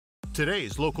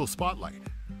today's local spotlight.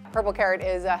 Purple Carrot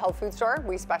is a health food store.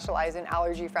 We specialize in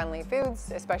allergy-friendly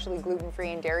foods, especially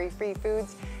gluten-free and dairy-free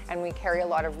foods, and we carry a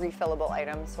lot of refillable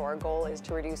items. So our goal is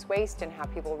to reduce waste and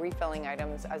have people refilling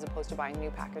items as opposed to buying new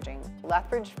packaging.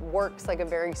 Lethbridge works like a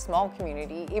very small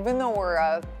community, even though we're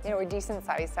a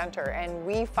decent-sized center, and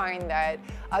we find that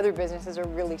other businesses are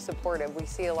really supportive. We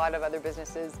see a lot of other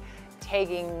businesses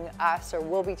tagging us, or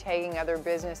will be tagging other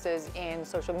businesses in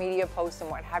social media posts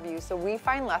and what have you. So we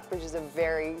find Lethbridge is a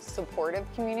very supportive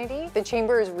community. The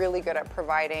Chamber is really good at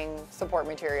providing support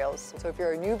materials. So if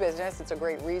you're a new business, it's a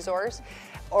great resource.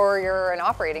 Or you're an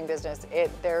operating business,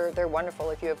 they're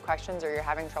wonderful if you have questions or you're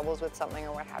having troubles with something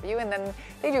or what have you. And then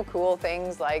they do cool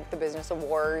things like the business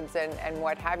awards and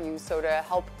what have you. So to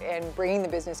help in bringing the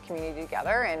business community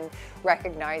together and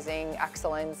recognizing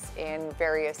excellence in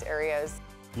various areas.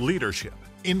 Leadership,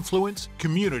 influence,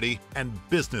 community, and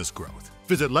business growth.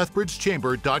 Visit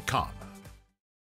lethbridgechamber.com.